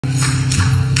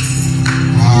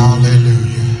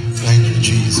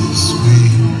Jesus. We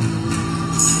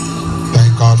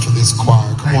thank God for this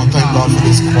choir. Come on, thank God for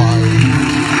this choir.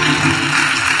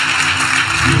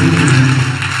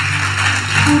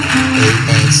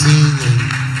 Amen. Singing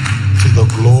to the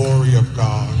glory of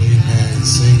God. Amen.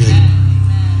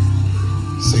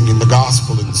 Singing the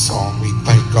gospel in song. We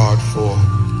thank God for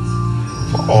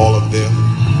all of them.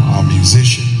 Our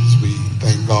musicians, we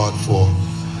thank God for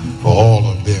all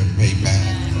of them.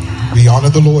 Amen. We honor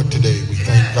the Lord today. We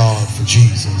thank God for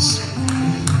Jesus.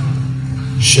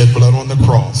 Shed blood on the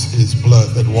cross, his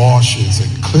blood that washes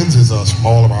and cleanses us from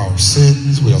all of our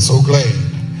sins. We are so glad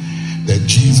that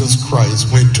Jesus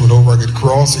Christ went to an old rugged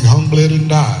cross. He hung, bled, and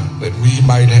died that we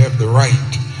might have the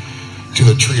right to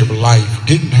the tree of life.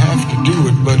 Didn't have to do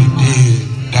it, but he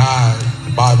did. Died.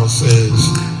 The Bible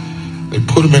says they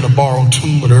put him in a borrowed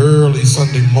tomb, but early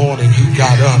Sunday morning he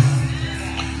got up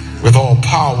with all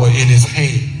power in his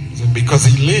hand. And because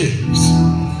he lives,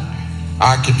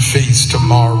 I can face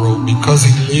tomorrow. Because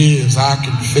he lives, I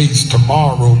can face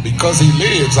tomorrow. Because he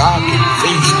lives, I can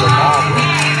face tomorrow.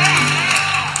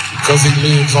 Because he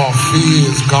lives, all fear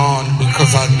is gone.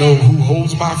 Because I know who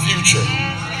holds my future.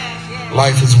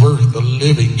 Life is worth the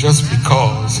living just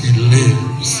because he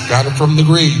lives. Got him from the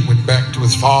grave, went back to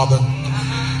his father.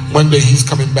 One day he's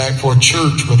coming back for a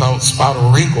church without spot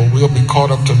or wrinkle. We'll be caught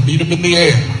up to meet him in the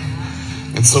air.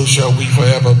 And so shall we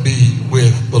forever be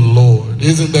with the Lord.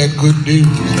 Isn't that good news?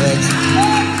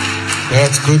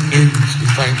 That's good news. We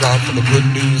thank God for the good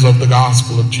news of the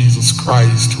gospel of Jesus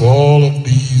Christ. To all of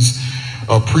these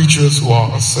preachers who are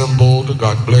assembled,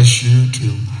 God bless you.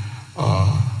 To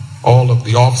all of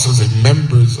the officers and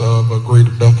members of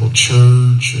Greater Bethel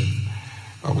Church.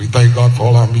 And we thank God for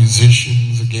all our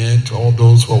musicians again. To all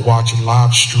those who are watching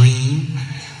live stream.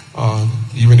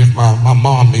 Even if my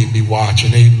mom may be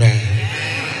watching, amen.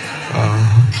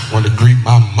 Want to greet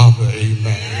my mother,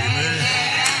 amen.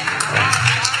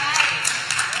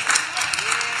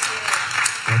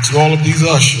 To all of these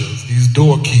ushers, these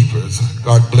doorkeepers,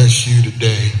 God bless you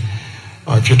today.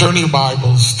 If you're turning your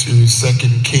Bibles to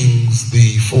 2 Kings,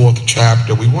 the 4th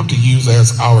chapter, we want to use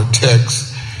as our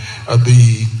text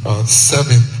the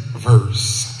 7th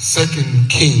verse. 2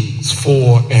 Kings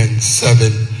 4 and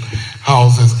 7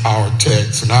 houses our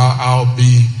text, and I'll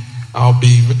be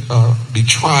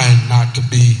trying not to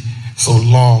be so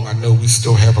long. I know we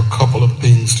still have a couple of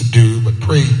things to do, but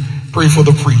pray for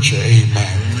the preacher.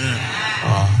 Amen.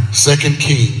 2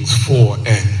 Kings 4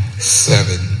 and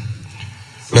 7.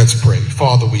 Let's pray.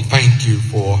 Father, we thank you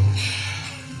for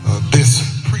this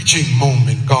preaching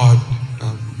moment. God,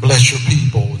 bless your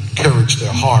people, encourage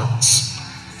their hearts.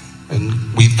 And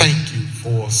we thank you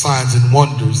for signs and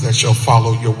wonders that shall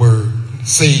follow your word.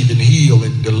 Save and heal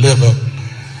and deliver,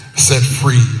 set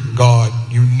free. God,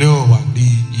 you know I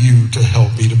need you to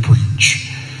help me to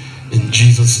preach. In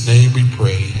Jesus' name we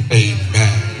pray.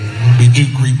 Amen. We do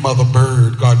greet Mother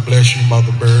Bird. God bless you,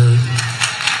 Mother Bird.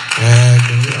 And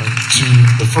to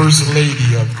the First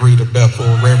Lady of Greater Bethel,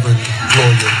 Reverend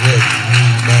Gloria Reddon.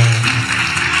 Amen.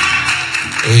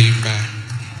 Amen.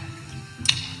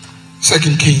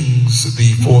 2 Kings,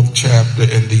 the 4th chapter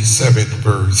and the 7th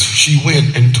verse. She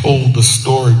went and told the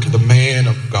story to the man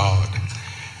of God.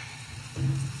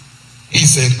 He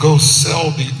said, go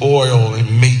sell the oil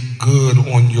and make good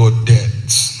on your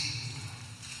debts.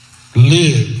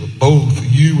 Live, both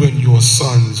you and your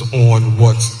sons, on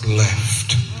what's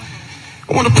left.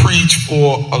 I want to preach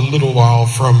for a little while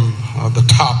from the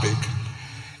topic,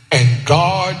 and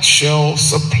God shall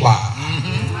supply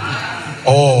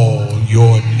all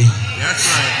your needs. That's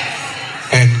right.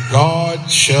 And God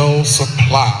shall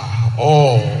supply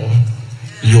all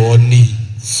your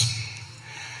needs.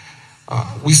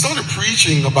 We started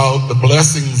preaching about the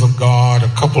blessings of God a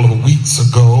couple of weeks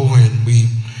ago, and we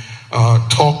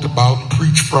talked about and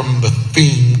preached from the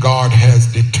theme, God has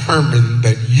determined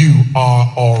that you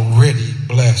are already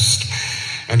blessed.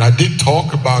 And I did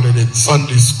talk about it in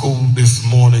Sunday school this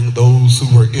morning. Those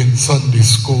who were in Sunday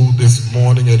school this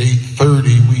morning at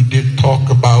 8:30, we did talk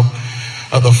about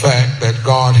the fact that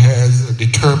God has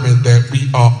determined that we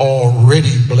are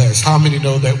already blessed. How many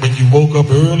know that when you woke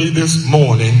up early this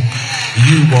morning,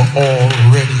 you were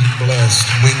already blessed?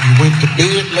 When you went to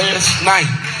bed last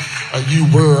night, you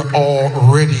were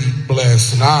already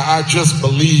blessed. And I just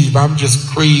believe, I'm just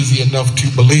crazy enough to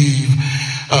believe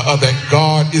that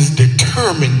God is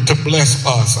determined to bless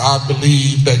us. I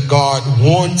believe that God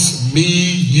wants me,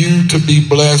 you to be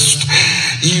blessed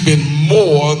even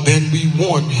more than we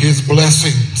want his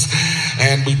blessings.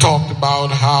 And we talked about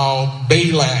how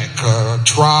Balak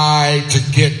tried to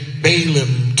get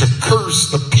Balaam to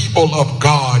curse the people of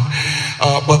God.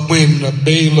 But when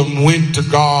Balaam went to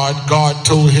God, God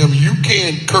told him, you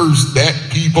can't curse that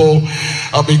people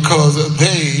because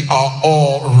they are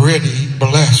already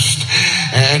blessed.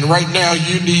 And right now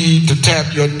you need to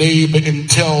tap your neighbor and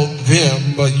tell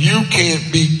them you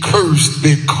can't be cursed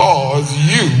because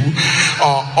you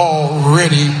are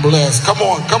already blessed. Come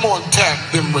on,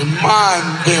 tap them.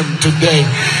 Remind them today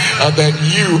that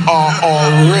you are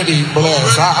already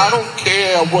blessed. I don't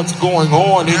care what's going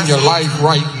on in your life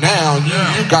right now.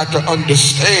 You got to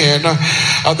understand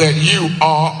that you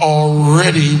are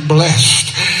already blessed.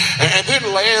 And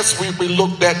then last week we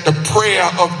looked at the prayer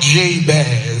of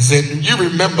Jabez, and you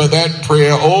remember that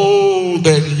prayer. Oh,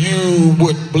 that you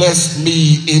would bless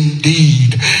me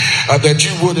indeed, that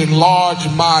you would enlarge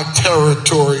my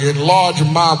territory, enlarge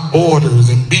my borders,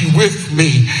 and be with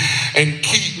me and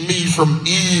keep me from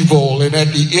evil. And at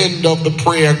the end of the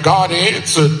prayer, God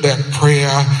answered that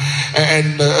prayer,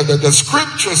 and the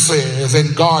scripture says,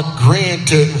 and God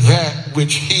granted that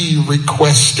which he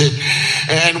requested.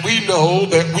 And we know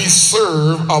that we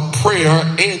serve a prayer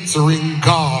answering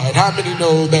God. How many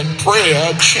know that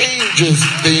prayer changes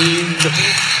things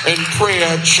and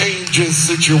prayer changes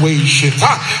situations?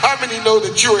 How many know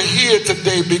that you're here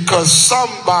today because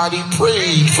somebody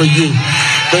prayed for you?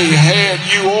 They had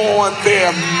you on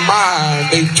their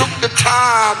mind. They took the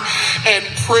time and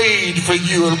prayed for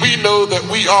you. And we know that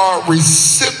we are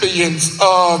recipients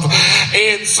of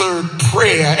answered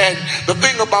prayer. And the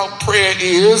thing about prayer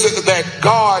is that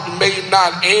God may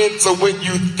not answer when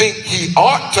you think he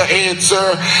ought to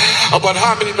answer, but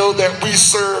how many know that we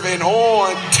serve an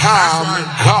on-time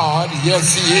God?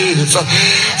 Yes, he is.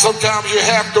 Sometimes you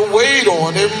have to wait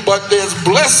on him, but there's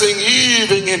blessing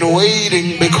even in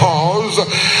waiting, because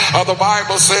the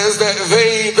Bible says that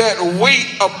they that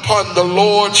wait upon the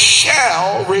Lord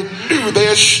shall renew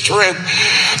their strength.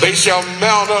 They shall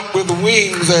mount up with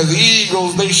wings as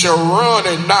eagles. They shall run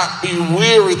and not be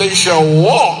weary. They shall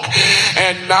walk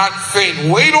and not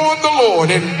faint. Wait on the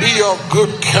Lord and be of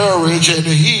good courage, and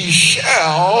he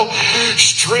shall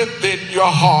strengthen your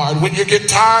heart. When you get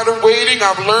tired of waiting,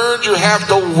 I've learned you have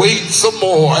to wait some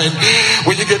more. And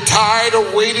when you get tired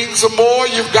of waiting some more,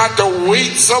 you've got to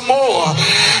wait some more.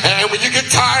 And when you get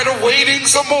tired of waiting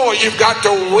some more, you've got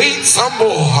to wait some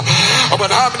more. But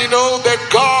how many know that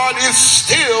God is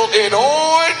still an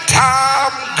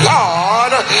on-time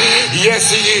God? Yes,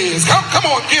 he is. Come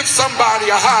on, give somebody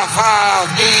a high five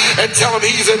and tell him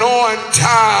he's an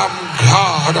on-time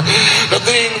God. The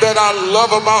thing that I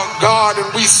love about God,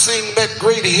 and we sing that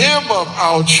great hymn of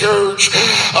our church,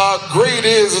 great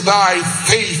is thy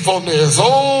faithfulness,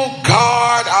 O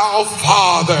God our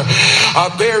Father.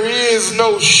 There is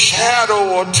no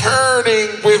shadow or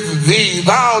turning with thee.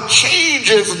 Thou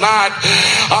changest not,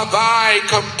 thy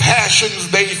compassions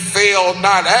they fail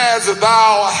not. As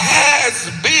thou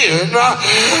hast been,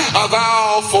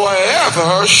 thou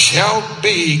forever shalt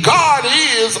be. God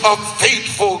is a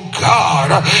faithful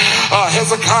God.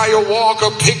 Hezekiah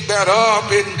Walker picked that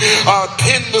up and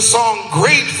penned the song,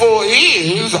 Grateful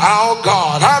is Our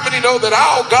God. How many know that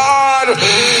our God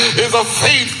is a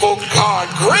faithful God?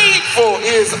 Grateful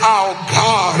is our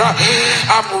God.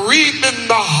 I'm reaping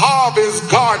the harvest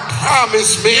God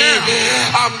promised me.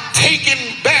 I'm taking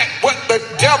back what the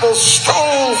devil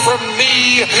stole from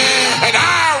me, and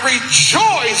I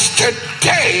rejoice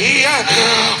today,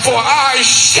 for I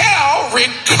shall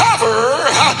recover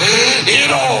it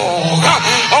all.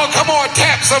 Oh, come on,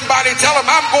 tap somebody, tell them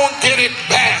I'm going to get it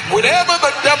back. Whatever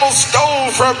the devil stole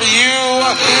from you,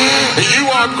 you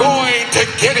are going to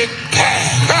get it back.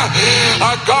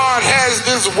 God has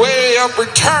this way of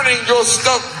returning your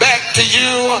stuff back to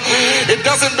you. It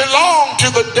doesn't belong to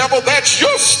the devil. That's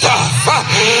your stuff.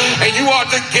 And you ought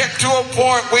to get to a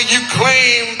point where you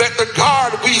claim that the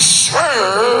God we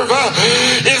serve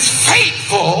is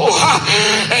faithful,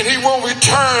 and he will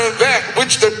return that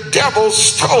which the devil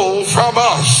stole from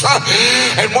us.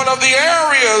 And one of the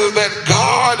areas that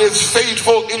God is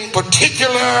faithful in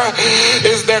particular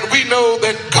is that we know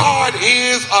that God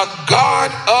is a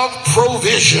God of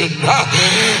provision.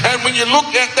 And when you look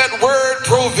at that word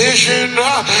provision,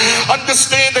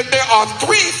 understand that there are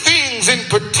three things in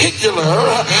particular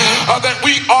that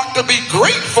we ought to be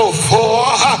grateful for,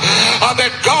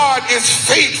 that God is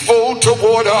faithful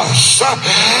toward us.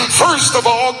 First of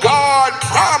all, God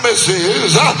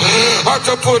promises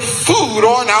to put food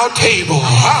on our table.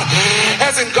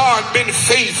 Hasn't God been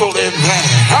faithful in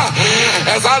that?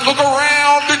 As I look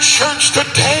around the church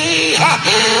today,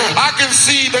 I can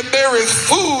see that there is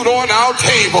food on our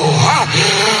table.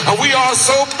 We are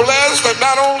so blessed that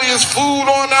not only is food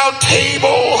on our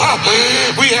table,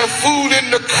 we have food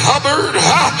in the cupboard.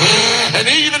 And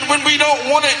even when we don't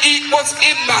want to eat what's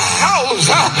in the house,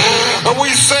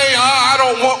 we say, I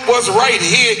don't want what's right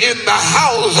here in the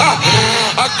house.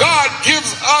 God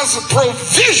gives us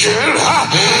provision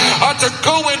to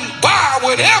go and buy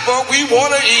whatever we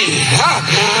want to eat.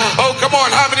 Oh, come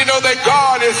on. How many know that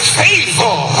God is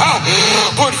faithful?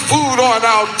 Put food on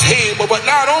our table. But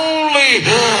not only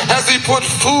has he put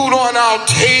food on our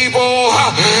table,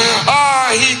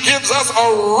 he gives us a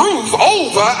roof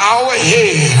over our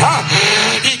head.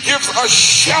 He gives us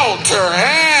shelter,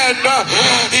 and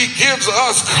he gives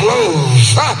us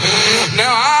clothes.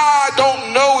 Now, I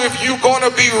don't know if you're going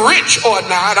to be rich or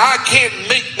not. I can't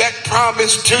make that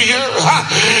promise to you.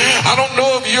 I don't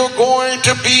know if you're going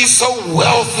to be so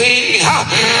wealthy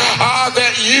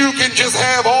that you can just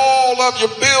have all of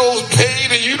your bills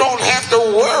paid and you don't have to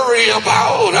worry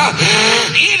about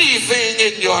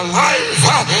anything in your life.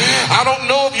 I don't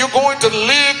know if you're going to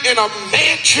live in a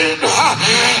mansion.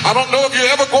 I don't know if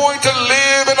you're ever going to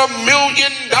live in $1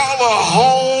 million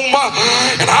home.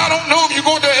 And I don't know if you're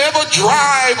going to ever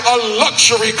drive a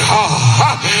luxury car.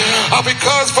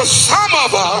 Because for some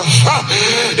of us,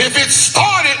 if it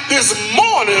started this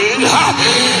morning,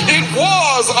 it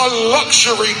was a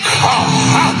luxury car.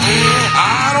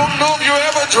 I don't know if you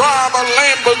ever drive a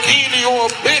Lamborghini or a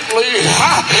Bentley.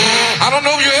 I don't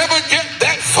know if you ever get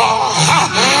that far.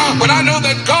 But I know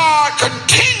that God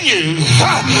continues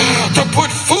to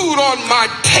put food on my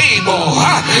table.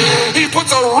 He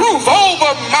puts a roof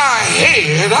over my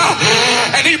head,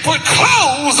 and he put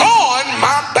clothes on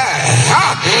my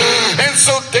back. And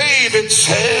so David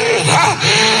said,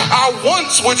 I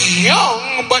once was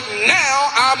young, but now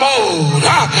I'm old,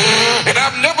 and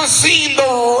I've never seen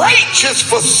the righteous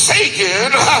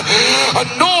forsaken,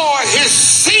 nor his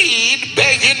seed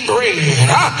begging bread.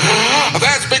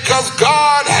 That's because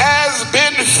God has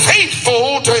been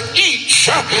faithful to each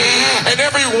and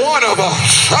every one of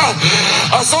us.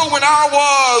 So when I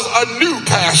was a new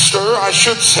pastor, I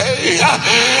should say,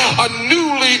 a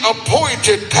newly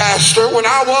appointed pastor, when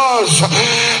I was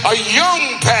a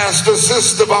young pastor,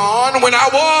 Sister Vaughn, when I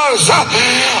was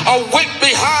a wet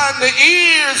behind the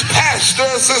ears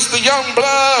pastor, Sister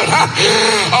Youngblood,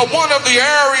 one of the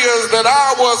areas that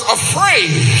I was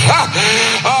afraid,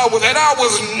 that I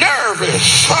was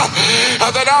nervous,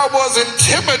 that I was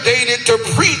intimidated to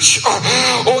preach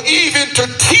or even to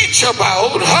teach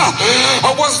about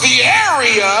was the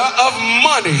area of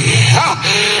money.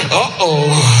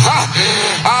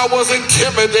 I was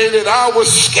intimidated. I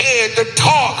was scared to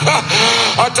talk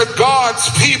to God's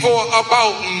people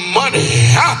about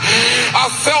money. I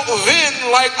felt then,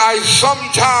 like I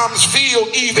sometimes feel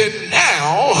even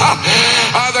now,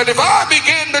 that if I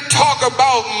began to talk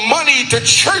about money to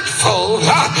church folk,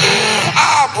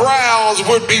 eyebrows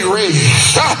would be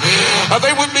raised.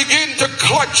 They would begin to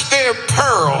clutch their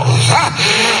pearls.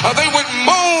 They would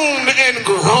moan and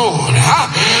groan,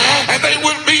 and they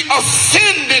would be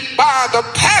offended by the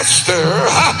pastor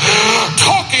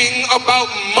talking about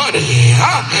money.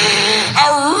 I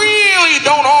really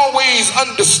don't always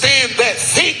understand that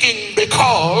thinking,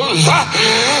 because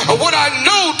what I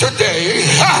know today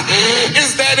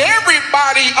is that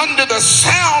everybody under the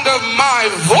sound of my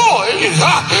voice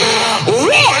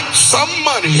wants some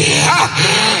money.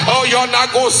 Oh, y'all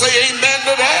not gonna say amen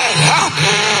to that?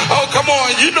 Oh, come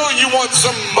on, you know you want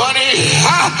some money.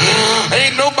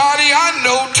 Ain't nobody I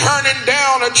know turning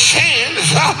down a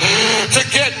chance to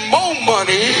get more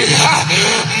money,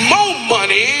 more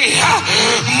money,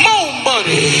 more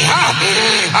money.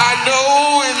 I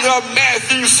know in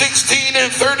Matthew 16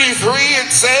 and 33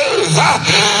 it says,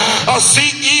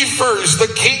 seek ye first the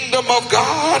kingdom of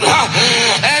God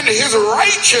and his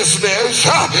righteousness,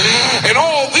 and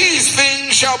all these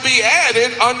things shall be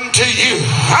added unto you.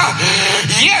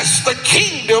 Yes, the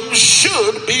kingdom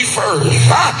should be first.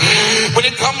 When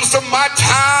it comes to my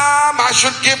time, I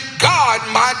should give God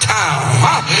my time.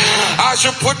 I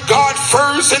should put God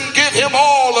first and give him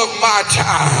all of my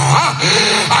time.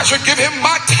 I should give him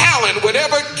my talent,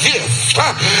 whatever gift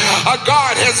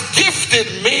God has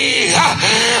gifted me. I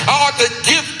ought to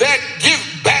give that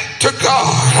gift back to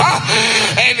God.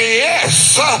 And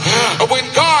yes, when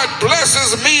God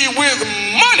blesses me with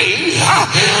money, I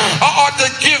ought to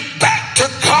give back to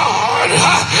God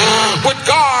what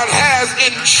God has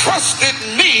entrusted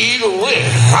me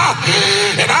with.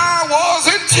 And I was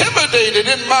intimidated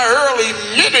in my early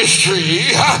ministry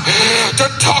to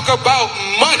talk about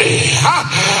money.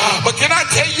 But can I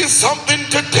tell you something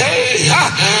today?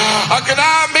 Can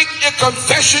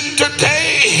confession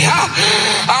today.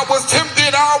 I was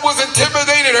tempted, I was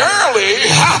intimidated early,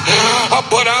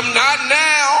 but I'm not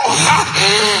now.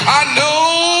 I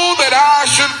know that I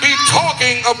should be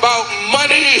talking about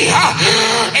money,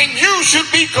 and you should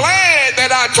be glad that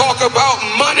I talk about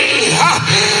money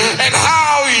and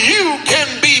how you can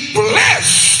be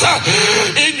blessed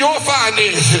in your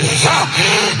finances.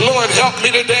 Lord, help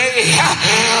me today.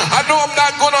 I know I'm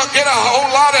not going to get a whole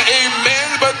lot of amen,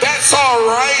 but that's all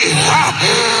right.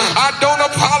 I don't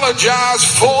apologize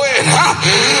for it.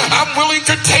 I'm willing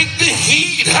to take the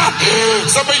heat.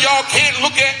 Some of y'all can't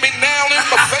look at me now in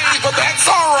my face, but that's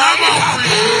all right.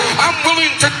 I'm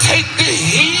willing to take the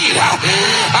heat.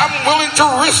 I'm willing to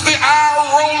risk the eye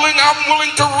rolling. I'm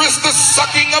willing to risk the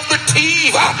sucking of the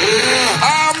teeth.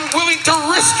 I'm willing to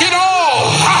risk it all.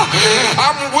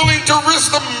 I'm willing to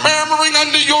risk the murmuring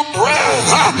under your breath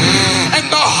and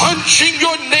the hunching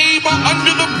your neighbor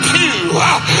under the pew.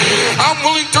 I'm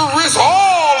willing to risk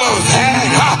all of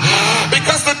that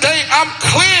because today I'm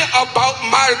clear about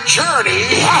my journey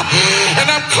and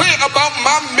I'm clear about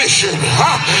my mission.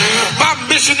 My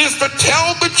mission is to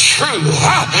tell the truth,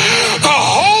 the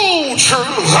whole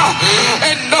truth,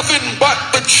 and nothing but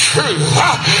the truth.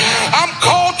 I'm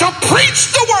called to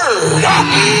preach the word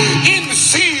in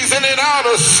season and out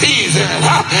of season.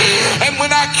 And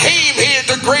when I came here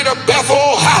to Greater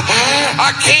Bethel,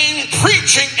 I came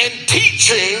preaching and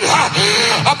teaching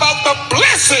about the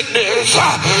blessedness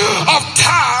of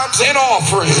tithes and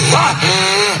offerings.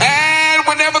 And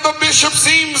whenever the bishop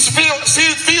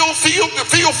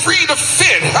feel free to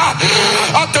fit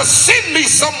to send me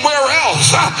somewhere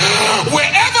else,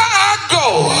 wherever I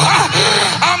go,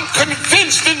 I'm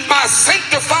convinced in my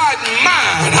sanctified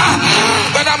mind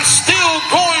that I'm still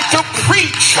going to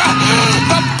preach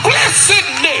the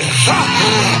blessedness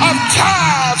of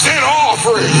tithes and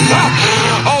offerings.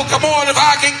 Oh, come on, if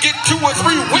I can get 2 or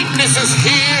 3 witnesses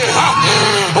here,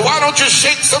 why don't you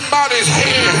shake somebody's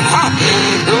hand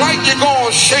like you're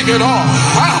gonna shake it off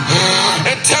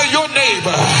and tell your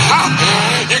neighbor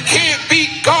you can't beat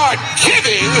God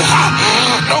giving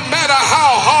no matter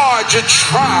how hard you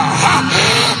try,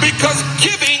 because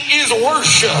giving is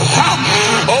worship.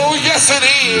 Oh yes it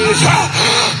is.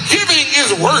 Giving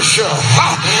is worship.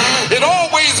 It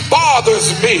always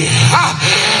bothers me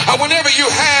whenever you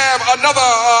have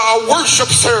another worship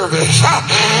service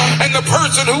and the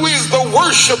person who is the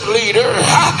worship leader,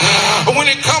 when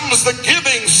it comes to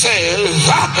giving, says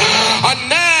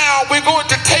now we're going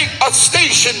to take a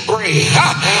station break.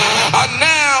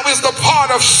 Now is the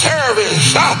part of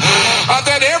service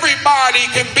that everybody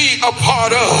can be a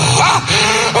part of.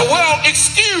 Well,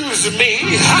 excuse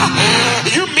me,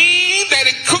 you mean that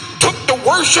it took the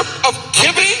worship of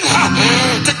giving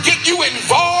to get you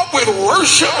involved with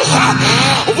worship?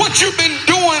 What you've been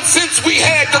doing since we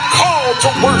had the call to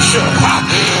worship?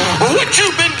 What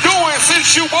you've been doing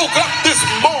since you woke up this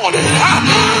morning?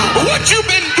 What you've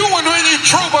been doing when you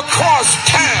drove across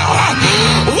town?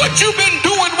 What you've been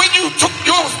doing when you took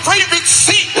your favorite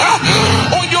seat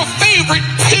on your favorite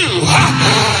pew?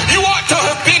 You ought to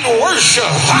have been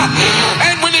worship.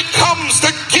 And when it comes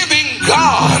to giving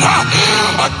God,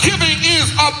 giving is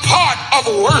a part of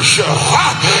worship.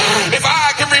 If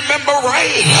I can remember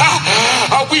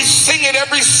right, we sing it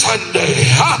every Sunday.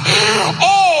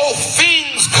 All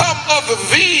things come of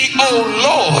thee, O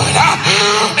Lord,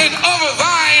 and of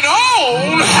thine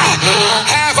own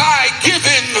have I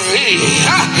given thee.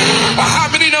 How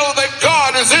many know that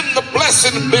God is in the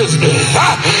blessing business?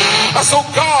 So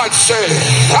God says,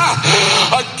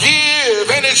 give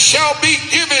and it shall be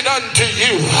given unto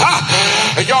you.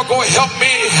 Y'all gonna help me?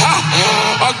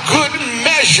 A good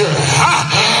measure,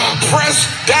 pressed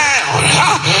down,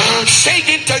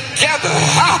 shaken together,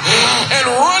 and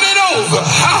running over,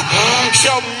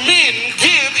 shall men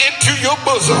give into your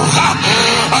bosom.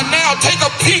 Now take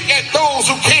a peek at those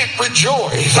who can't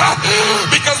rejoice,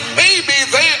 because maybe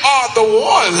they are the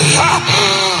ones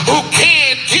who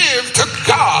can't give to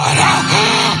God.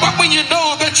 But when you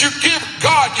know that you give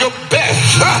God your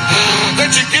best,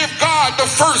 that you give God the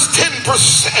first 10%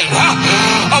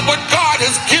 of what God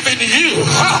has given you,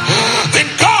 then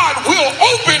God will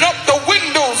open up the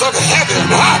windows of heaven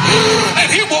and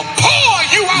he will pour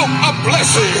you out a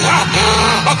blessing.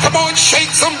 Come on,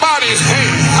 shake somebody's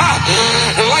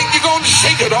hand like you're going to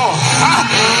shake it off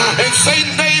and say,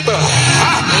 neighbor,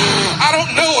 I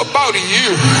don't know about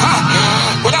you,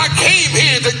 but I came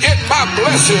here to get my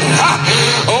blessing.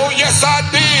 Oh yes I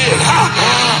did.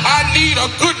 I need a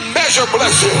good measure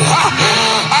blessing.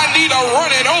 I need a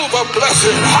running over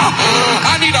blessing.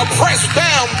 I need a pressed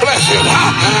down blessing.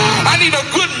 I need a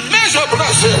good measure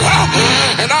blessing.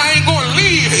 And I ain't going to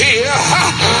leave here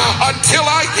until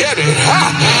I get it.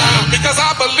 Because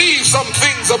I believe some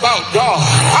things about God.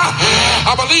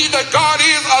 I believe that God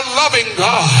is a loving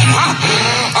God.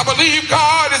 I believe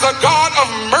God is a God of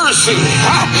mercy.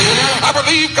 I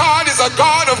believe God is a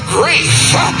God of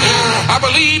grace. I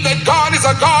believe that God is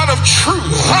a God of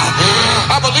truth.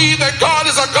 I believe that God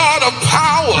is a God of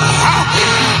power.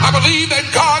 I believe that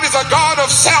God is a God of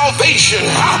salvation.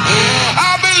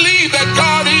 I believe that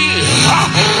God is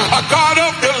a God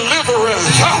of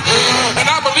deliverance. And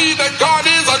I believe that God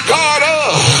is a God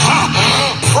of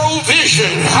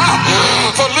provision.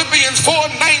 Philippians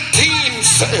 4:19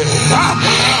 says,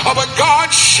 but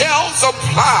God shall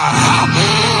supply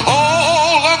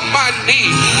all of my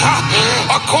needs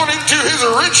according to his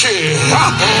riches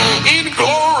in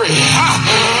glory.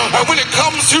 And when it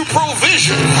comes to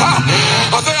provision,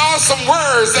 there are some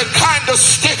words that kind of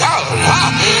stick out.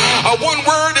 One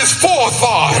word is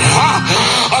forethought.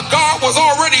 God was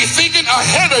already thinking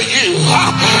ahead of you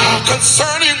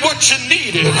concerning what you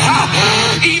needed.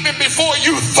 Even before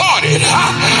you thought it,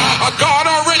 God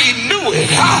already knew it.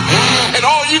 And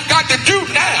all you've got to do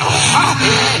now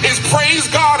is praise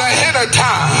God ahead of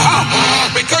time,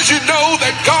 because you know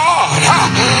that God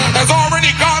has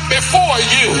already gone before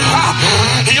you.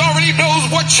 He already knows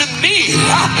what you need.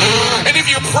 And if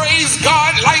you praise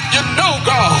God like you know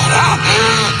God,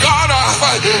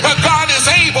 God is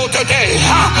able today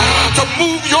to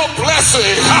move your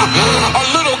blessing a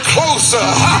little closer,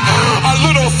 a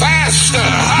little faster.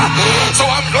 So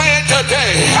I'm glad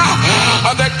today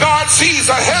that God sees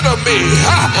ahead of me.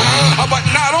 But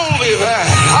not only that,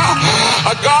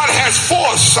 God has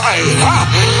foresight.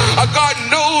 God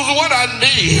knows what I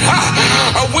need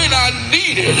when I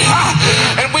need it.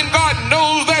 And when God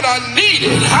knows that I need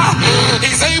it,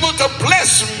 he's able to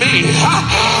bless me.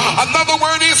 Another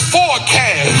word is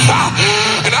forecast.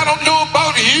 And I don't know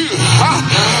about you,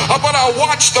 but I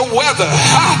watch the weather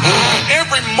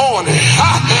every morning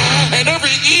and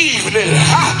every evening,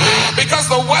 because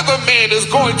the weatherman is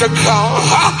going to come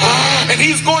and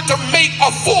he's going to make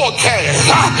a forecast.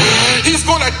 He's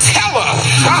going to tell us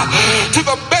to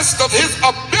the best of his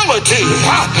ability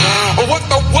what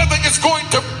the weather is going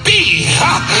to be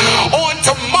on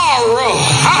tomorrow.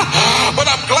 But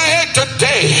I'm glad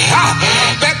today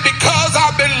that because I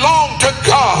belong to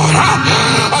God,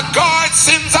 God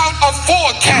sends out a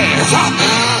forecast,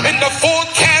 and the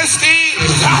forecast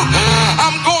is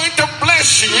I'm going to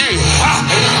bless you.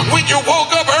 When you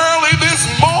woke up early this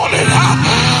morning,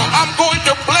 I'm going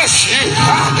to bless you.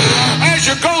 As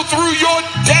you go through your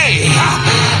day,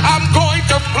 I'm going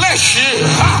to bless you.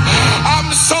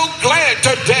 I'm so glad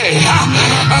today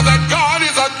that God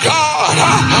is a God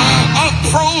of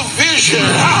provision.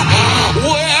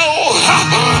 Well,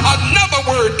 another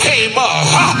word came up.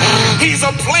 He's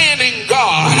a planning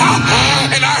God.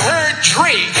 And I heard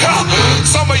Drake,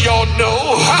 some of y'all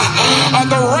know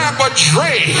the rapper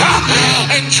Drake,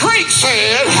 and Drake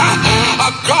said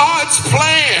God's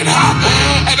plan.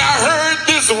 And I heard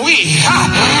this week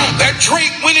that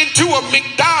Drake went into a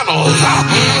McDonald's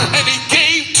and he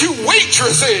gave two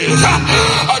waitresses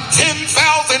 $10,000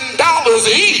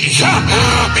 each,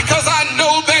 because I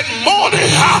know that morning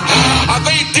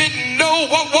they didn't know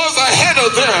what was ahead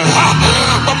of them,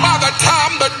 but by the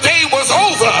time the day was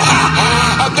over,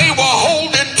 they were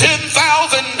holding $10,000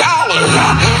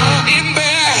 in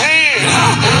their hand.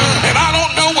 And I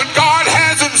don't know what God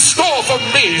has in store for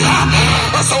me,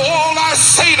 so all I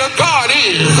say to God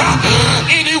is,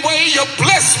 any way you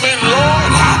bless me,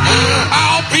 Lord,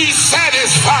 I'll be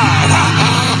satisfied.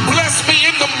 Bless me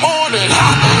in the morning,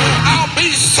 I'll be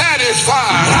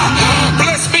satisfied.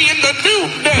 Bless me in the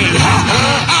noonday,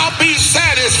 I'll be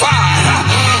satisfied.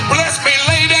 Bless me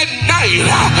late at night,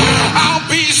 I'll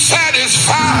be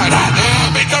satisfied,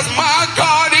 because my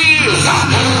God is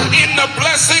in the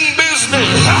blessing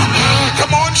business.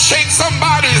 Come on, shake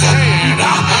somebody's hand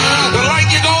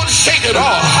like you're gonna shake it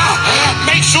off.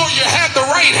 Make sure you have the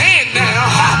right hand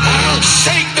now.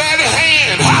 Shake that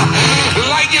hand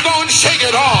like you're gonna shake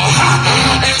it off,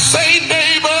 and say,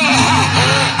 neighbor,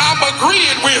 I'm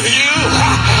agreeing with you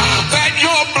that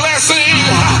your blessing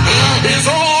is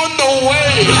on the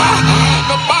way.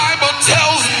 The Bible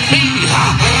tells me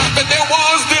that there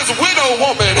was this widow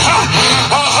woman.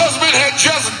 Her husband had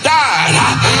just died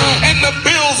and the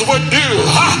bills were due.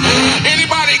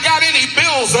 Anybody got any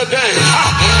bills today?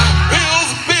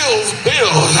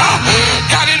 Bills.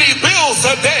 Got any bills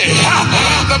today?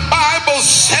 The Bible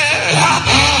said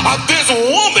this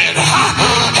woman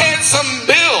had some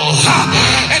bills,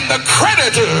 and the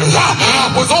creditors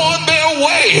was on their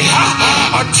way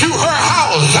to her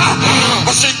house.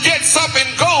 She gets up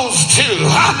and goes to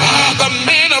the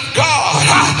man of God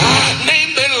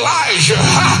named Elijah.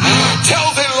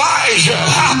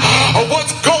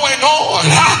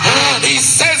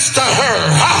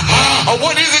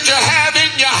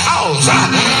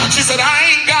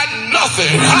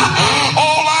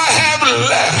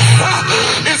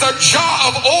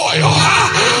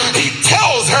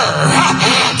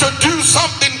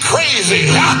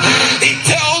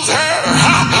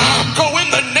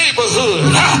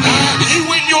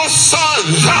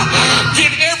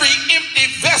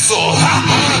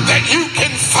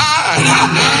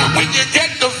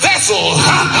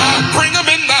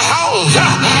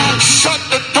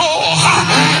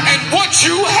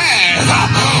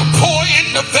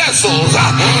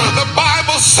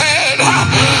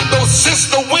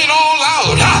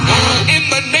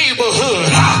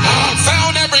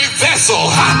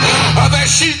 vessel that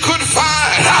she could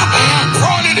find,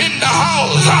 brought it in the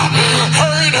house.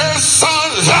 Her and her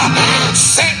sons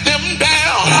sat them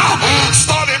down,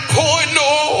 started pouring the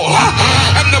oil,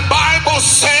 and the Bible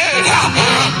said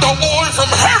the oil from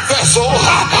her vessel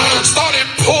started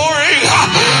pouring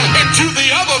into the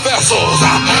other vessels.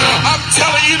 I'm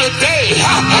telling you today,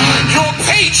 your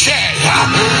paycheck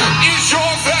is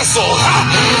your vessel,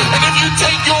 and if you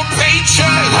take your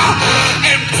paycheck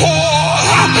and pour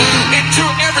into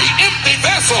every empty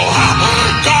vessel,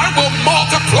 God will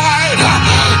multiply it,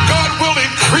 God will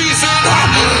increase it,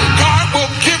 God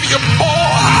will give you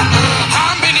more.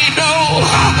 How many know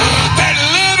that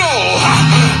little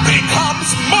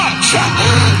becomes much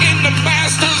in the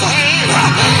master's hand?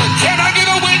 Can I get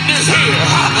a witness here?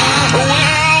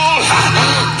 Well,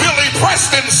 Billy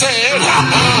Preston said,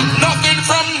 nothing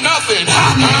from nothing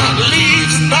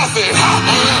leaves nothing.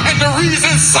 And the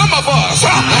reason some of us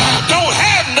don't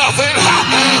have nothing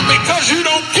because you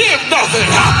don't give nothing.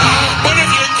 But if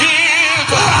you give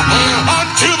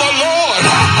unto the Lord,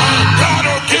 God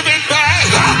will give it back,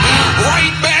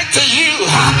 right back to you.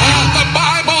 The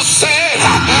Bible said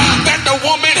that the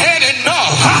woman had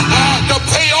enough to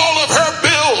pay all of her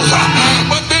bills,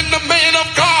 but then the man of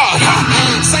God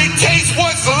say, take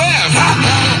what's left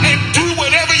and do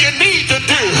whatever you need to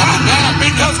do,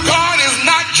 because God is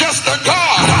not just a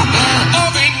God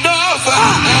of enough.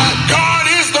 God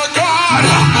is the God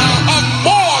of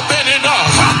more than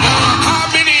enough. How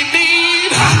many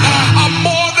need a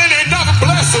more than enough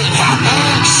blessing?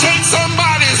 Shake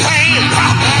somebody's hand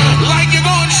like you're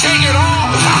going to shake it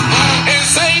off and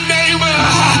say, neighbor,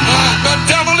 the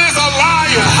devil is a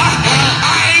liar.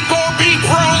 I ain't going to be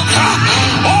broke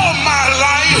all my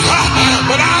life,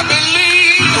 but I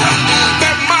believe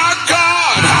that my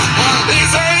God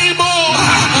is able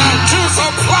to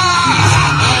supply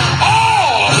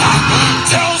all.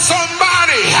 Tell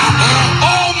somebody,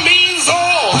 all means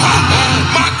all.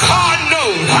 My car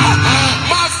note,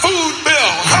 my food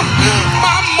bill,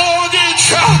 my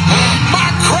mortgage, my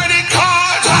credit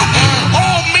card,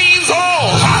 all means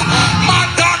all. My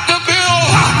doctor bill,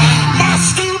 my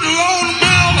student loan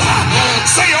bill,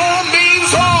 say all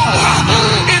means all.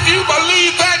 If you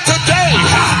believe that today,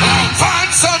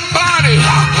 find somebody,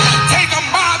 take them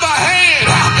by the hand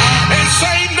and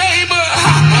say, neighbor,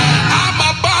 I'm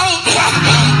about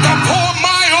to pour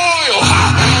my oil,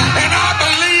 and I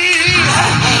believe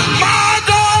my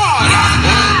God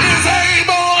is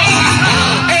able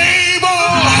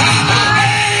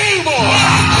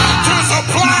to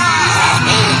supply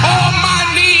all my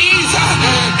needs.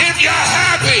 If you're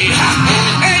happy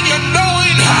and you know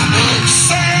it,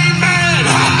 say amen.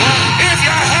 If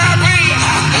you're happy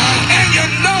and you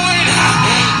know it,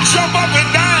 jump up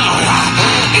and down.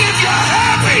 If you're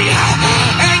happy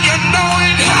and you know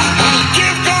it,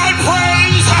 give God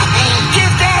praise,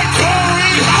 give God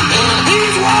glory.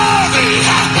 He's worthy,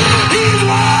 he's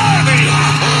worthy,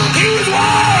 he's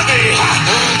worthy,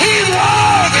 he's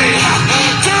worthy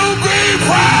to be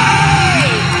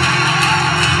praised.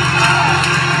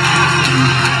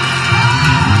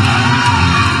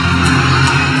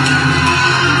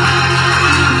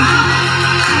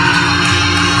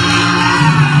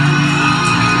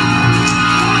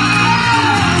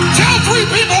 Tell three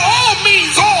people all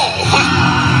means all.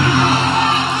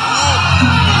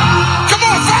 Come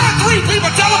on, find three people,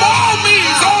 tell them all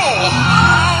means all.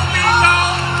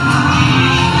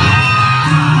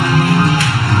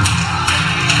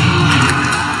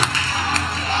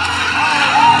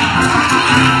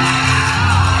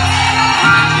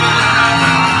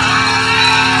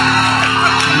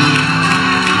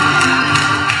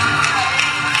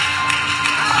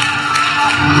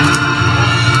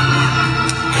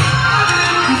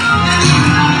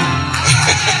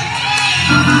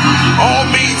 All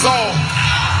means all.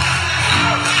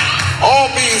 All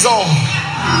means all.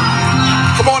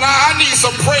 Come on, I need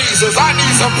some praises. I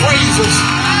need some praises.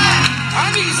 I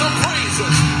need some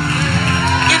praises.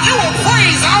 If you a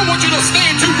praiser, I want you to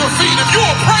stand to your feet. If you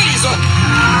a praiser,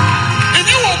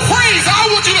 I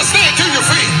want you to stand to your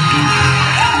feet.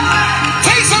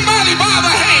 Take somebody by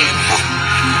the hand.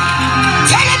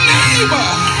 Tell them, neighbor.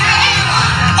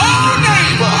 Oh,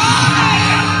 neighbor.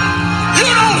 You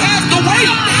don't have to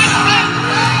wait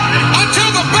until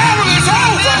the battle is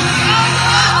over.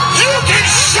 You can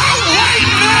shout right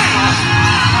now.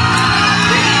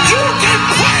 You can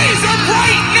praise him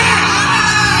right now.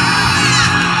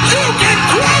 You can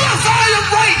glorify him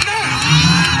right now.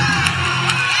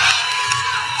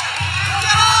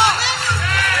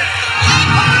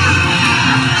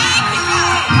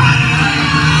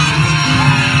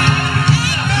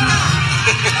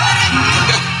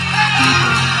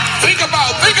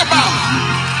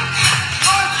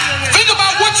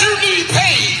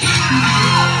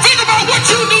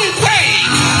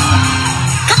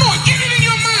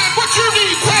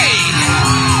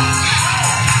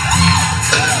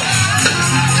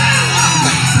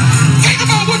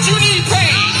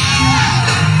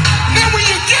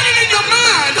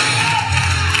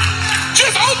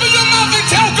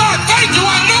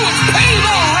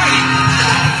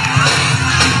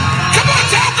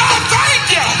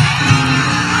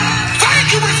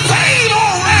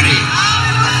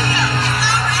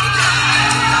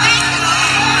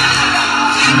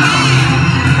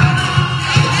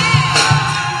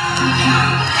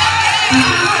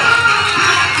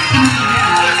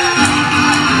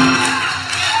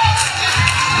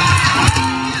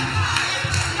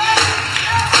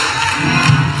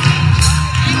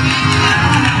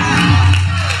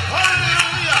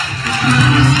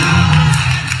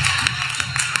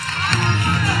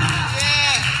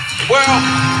 Well,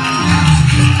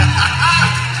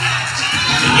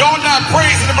 y'all not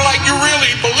praising him like you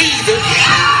really believe it.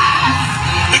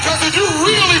 Because if you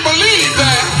really believe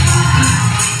that,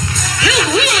 you'd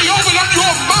really open up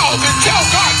your mouth and tell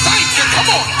God, thank you. Come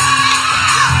on.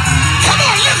 Come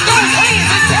on, lift those hands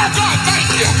and tell God, thank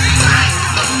you.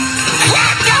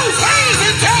 Clap those hands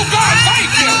and tell God,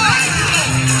 thank you.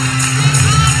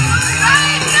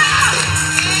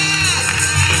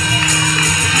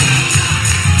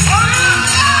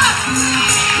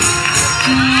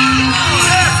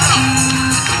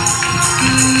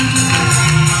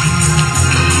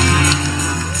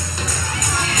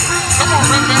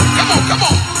 Come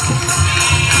on.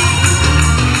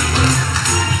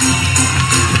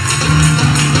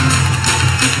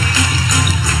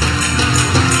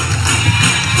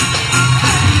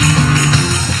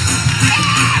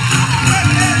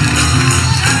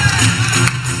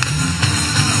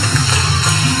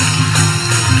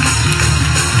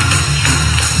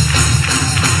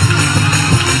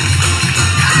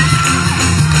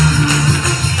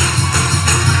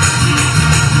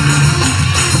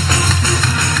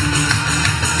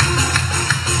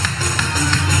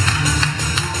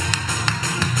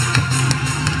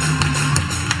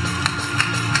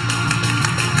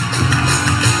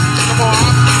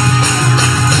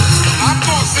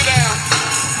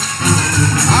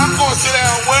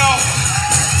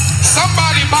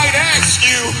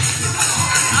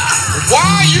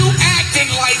 Why you acting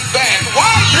like that?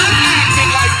 Why you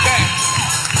acting like that?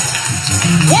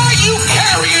 Why you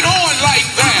carrying on like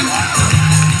that?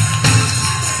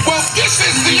 Well, this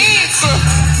is the answer.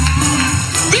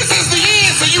 This is the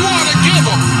answer you ought to give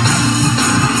them.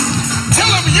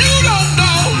 Tell them you don't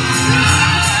know,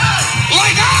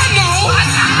 like I know,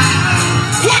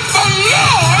 what the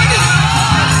Lord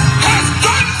has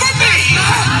done for me.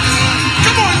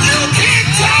 Come on, you can't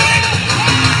tell it.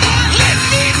 Let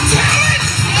me tell it.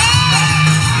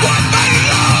 What the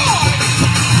Lord.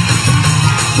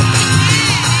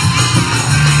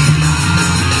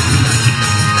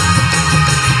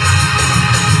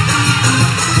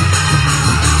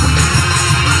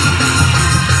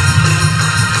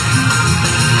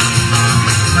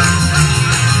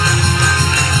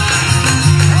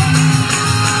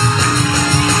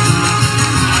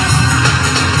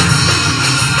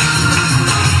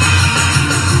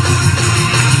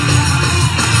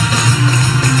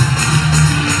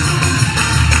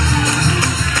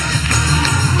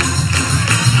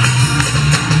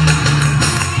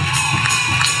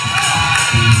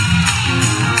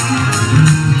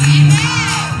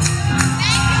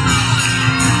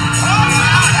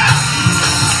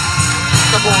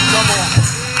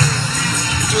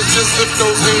 Just lift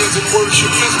those hands and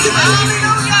worship. Just lift them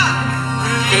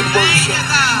and worship.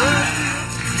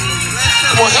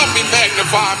 Come on, help me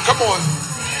magnify him. Come on.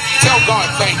 Tell God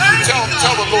thank you.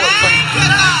 Tell the Lord thank you.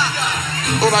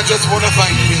 Lord, I just want to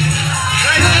thank you.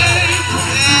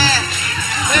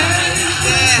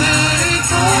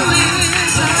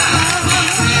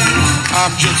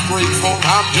 I'm just grateful.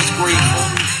 I'm just grateful.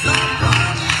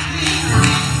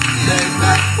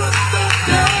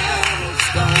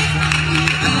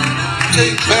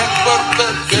 Take back what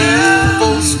the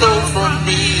devil stole from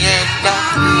me, and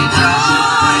I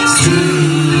rejoice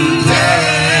today.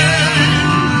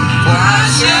 For I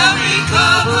shall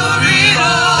recover it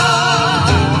all.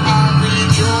 I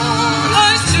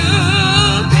rejoice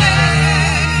today,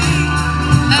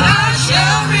 and I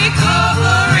shall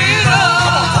recover it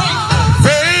all.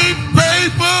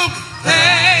 Faithful,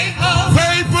 faithful,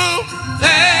 faithful,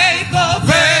 faithful,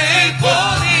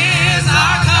 faithful is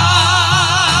our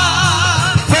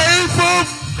God. Faithful,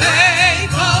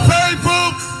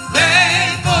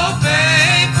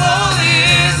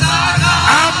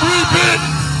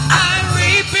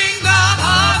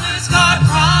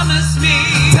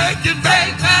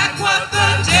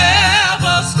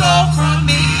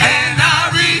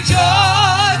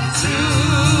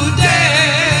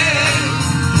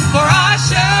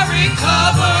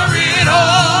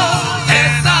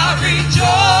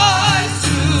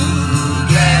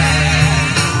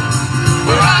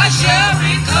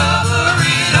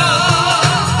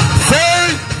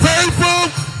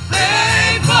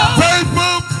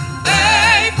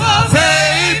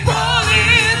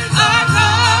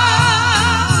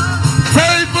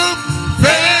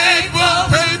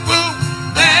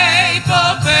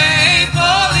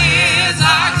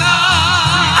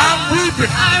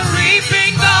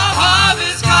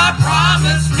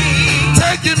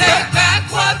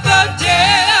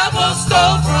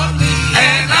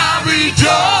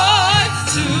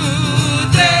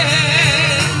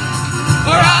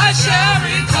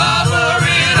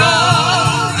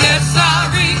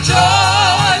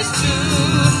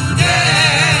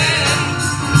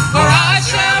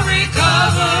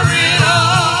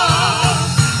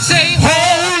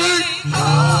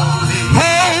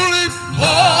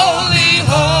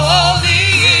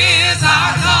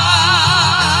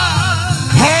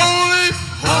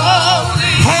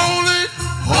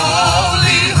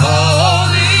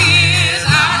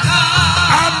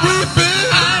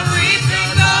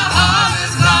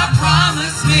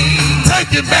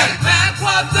 it back. Take back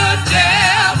what the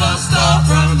devil stole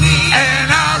from me.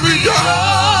 And I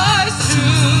rejoice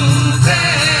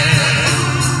today.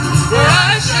 For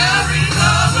I shall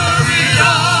recover it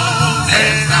all.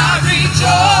 And I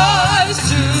rejoice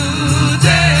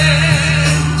today.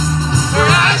 For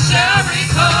I shall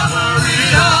recover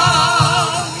it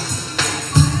all.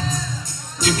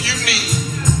 If you need,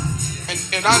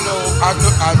 and I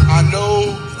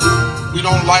know we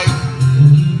don't like to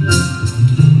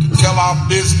tell our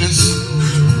business,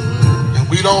 and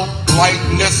we don't like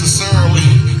necessarily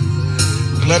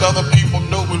to let other people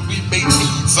know when we may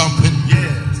need something.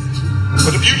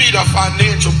 But if you need a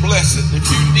financial blessing, if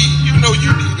you need, you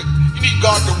need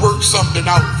God to work something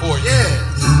out for you.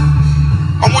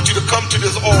 I want you to come to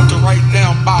this altar right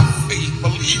now by faith,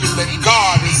 believing that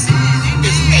God is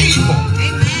able.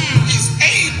 He's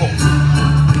able.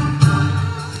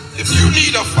 If you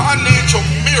need a financial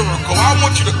miracle, I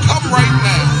want you to come right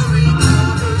now.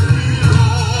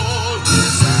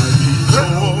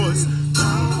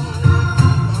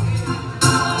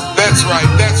 That's right,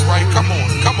 that's right. Come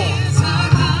on, come on.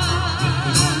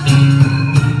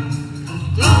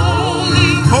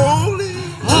 Holy,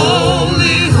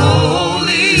 holy,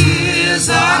 holy is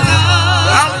our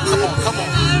God. Come on, come on.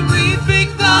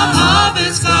 Reaping the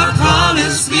harvest God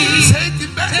promised me.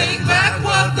 Take back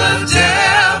what the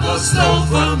devil stole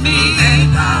from me.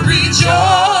 And I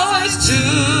rejoice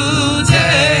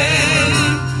today.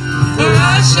 For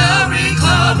I shall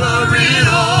recover it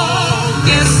all.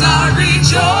 Yes, I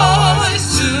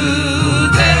rejoice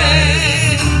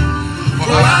today.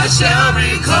 For I shall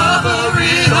recover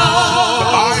it all.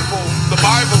 The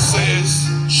Bible says,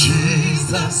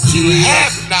 Jesus, you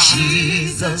have not,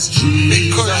 Jesus,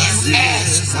 because you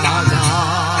ask not.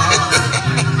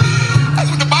 That's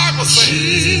what the Bible says.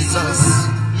 Jesus.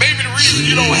 Maybe the reason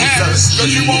you don't have it is because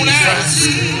you won't ask.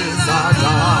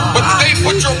 But today,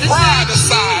 put your pride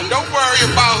aside. Don't worry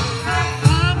about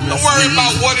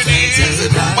what it is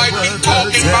and who might be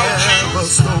talking about you.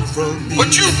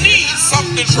 But you need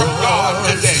something from God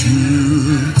today.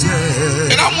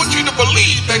 And I want you to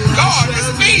believe that God is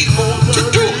able to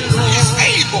do it. He's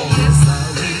able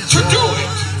to do it.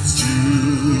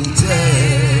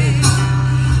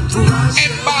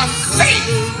 And by faith,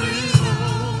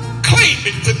 claim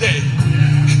it today.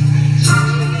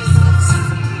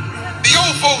 The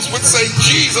old folks would say,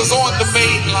 Jesus on the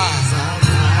main line.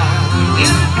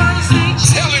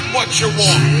 Tell him what you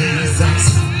want.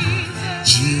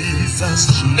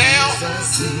 Now,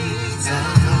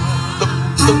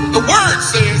 the word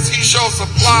says he shall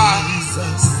supply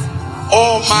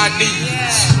all my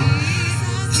needs.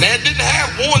 Now, it didn't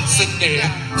have wants in there.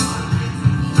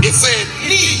 It said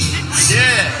needs.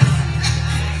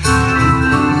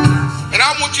 And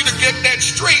I want you to get that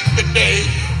straight today.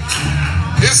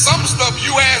 There's some stuff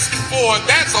you asking for,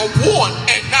 that's a want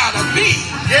and not a need.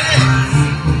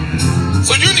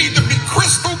 So you need to be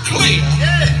crystal clear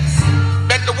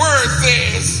that the word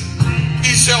says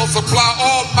he shall supply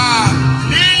all my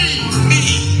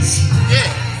needs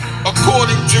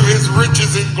according to his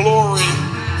riches and glory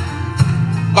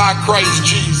by Christ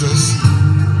Jesus.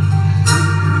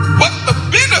 But the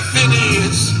benefit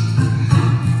is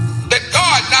that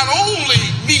God not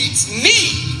only meets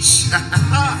needs,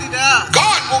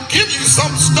 God will give you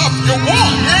some stuff you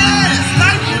want.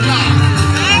 Thank you, God.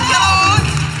 Thank you, Lord.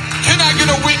 Can I get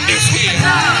a witness here?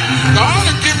 God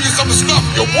will give you some stuff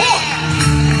you want.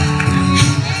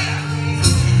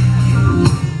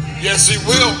 Yes, he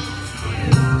will.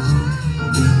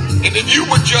 And if you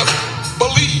would just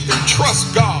believe and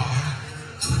trust God,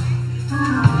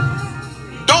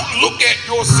 don't look at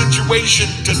your situation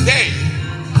today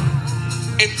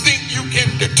and think you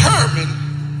can determine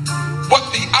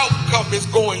what the outcome is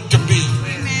going to be.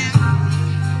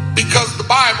 Because the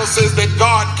Bible says that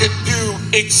God can do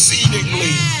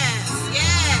exceedingly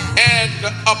and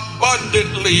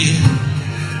abundantly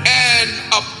and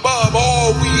above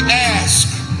all we ask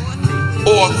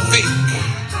or think.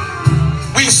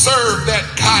 We serve that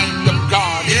kind of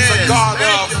God. He's a God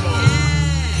of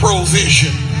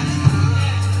provision.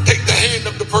 Take the hand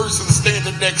of the person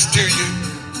standing next to you.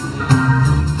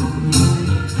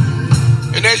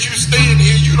 And as you stand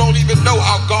here, you don't even know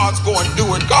how God's going to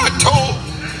do it. God told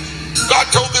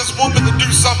this woman to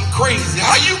do something crazy.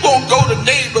 How you going to go to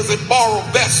neighbors and borrow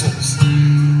vessels?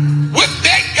 What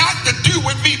that got to do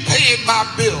with me paying my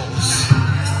bills?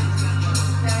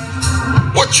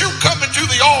 What you coming to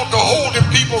the altar holding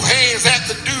people's hands have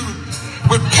to do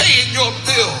with paying your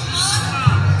bills?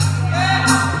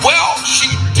 Well,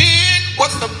 she did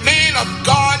what the man of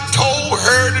God told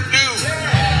her to do.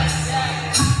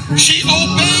 She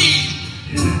obeyed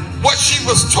what she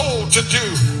was told to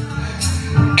do.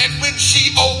 And when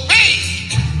she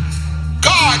obeyed,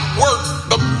 God worked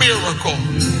the miracle.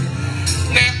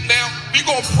 Now we're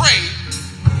going to pray,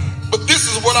 but this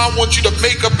is what I want you to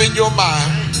make up in your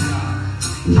mind.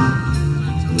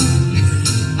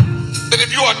 That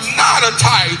if you are not a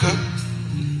tither,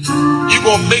 you're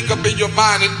going to make up in your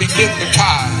mind and begin to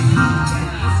tithe.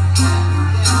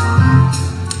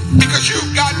 Because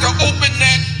you've got to open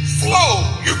that flow.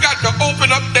 You've got to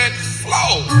open up that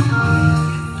flow.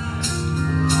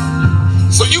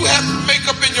 So you have to make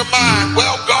up in your mind,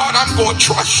 well, God, I'm going to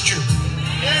trust you.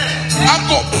 I'm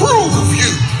going to prove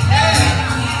you.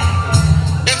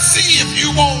 And see if you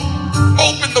won't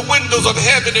open the windows of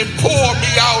heaven and pour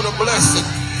me out a blessing.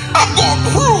 I'm going to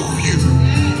prove you.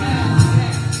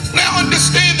 Now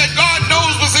understand that God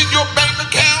knows what's in your bank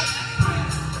account.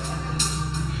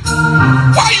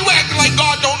 Why are you acting like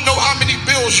God don't know how many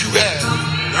bills you have?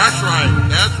 That's right.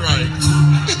 That's right.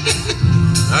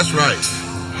 That's right.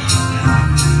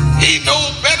 He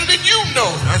knows better than you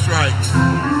know. That's right.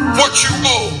 What you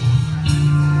owe.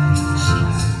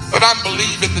 But I'm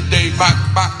believing today,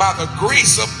 by the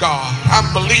grace of God,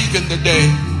 I'm believing today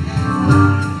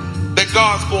that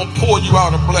God's going to pour you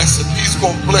out a blessing. He's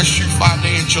going to bless you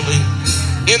financially.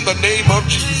 In the name of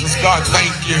Jesus, God,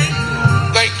 thank you.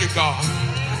 Thank you, God.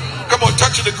 Come on,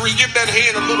 touch and agree. Give that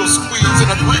hand a little squeeze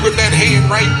and agree with that hand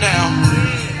right now.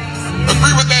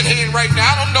 Agree with that hand right now.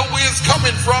 I don't know where it's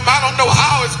coming from. I don't know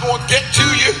how it's going to get to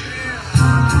you.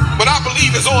 But I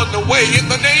believe it's on the way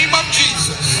in the name of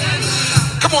Jesus.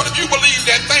 Come on, if you believe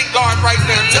that, thank God right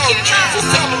now. Tell Jesus,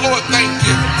 tell the Lord thank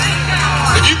you.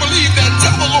 If you believe that,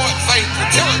 tell the Lord thank you.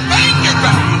 Tell him thank you,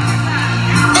 God.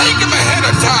 Thank him ahead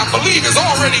of time. Believe it's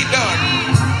already done.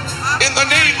 In the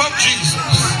name of Jesus.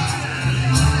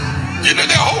 You know,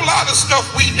 there are a whole lot of stuff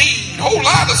we need. A whole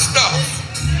lot of stuff.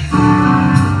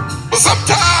 But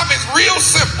sometimes it's real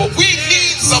simple. We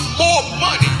need some more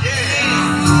money.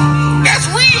 That's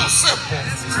real simple.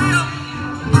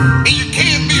 And you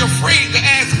can't be afraid to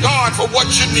ask God for what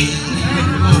you need.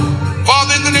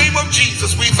 Father, in the name of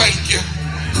Jesus, we thank you.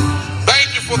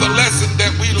 Thank you for the lesson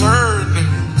that we learned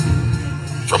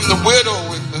from the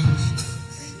widow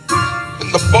and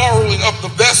the borrowing of the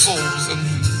vessels, and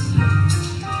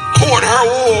poured her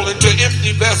oil into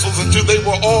empty vessels until they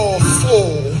were all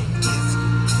full.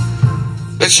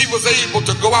 That she was able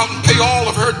to go out and pay all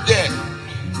of her debt.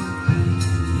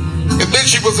 And then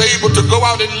she was able to go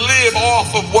out and live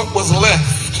off of what was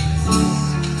left.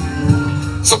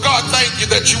 So God, thank you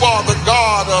that you are the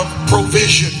God of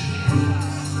provision.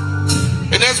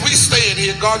 And as we stand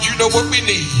here, God, you know what we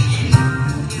need.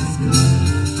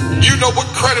 You know what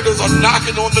creditors are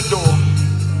knocking on the door.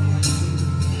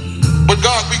 But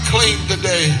God, we claim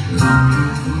today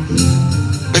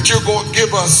that you're going to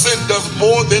give us, send us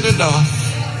more than enough.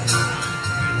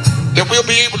 That we'll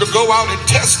be able to go out and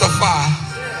testify.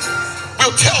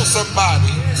 We'll tell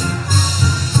somebody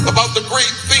about the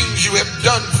great things you have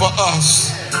done for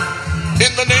us. In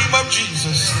the name of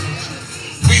Jesus,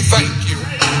 we thank you.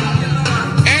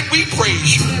 And we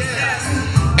praise you.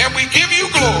 And we give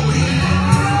you glory.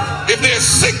 If there's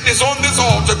sickness on this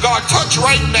altar, God, touch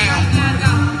right now.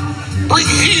 Bring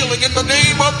healing in the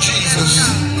name of Jesus.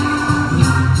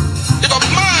 If a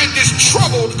mind is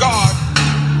troubled, God,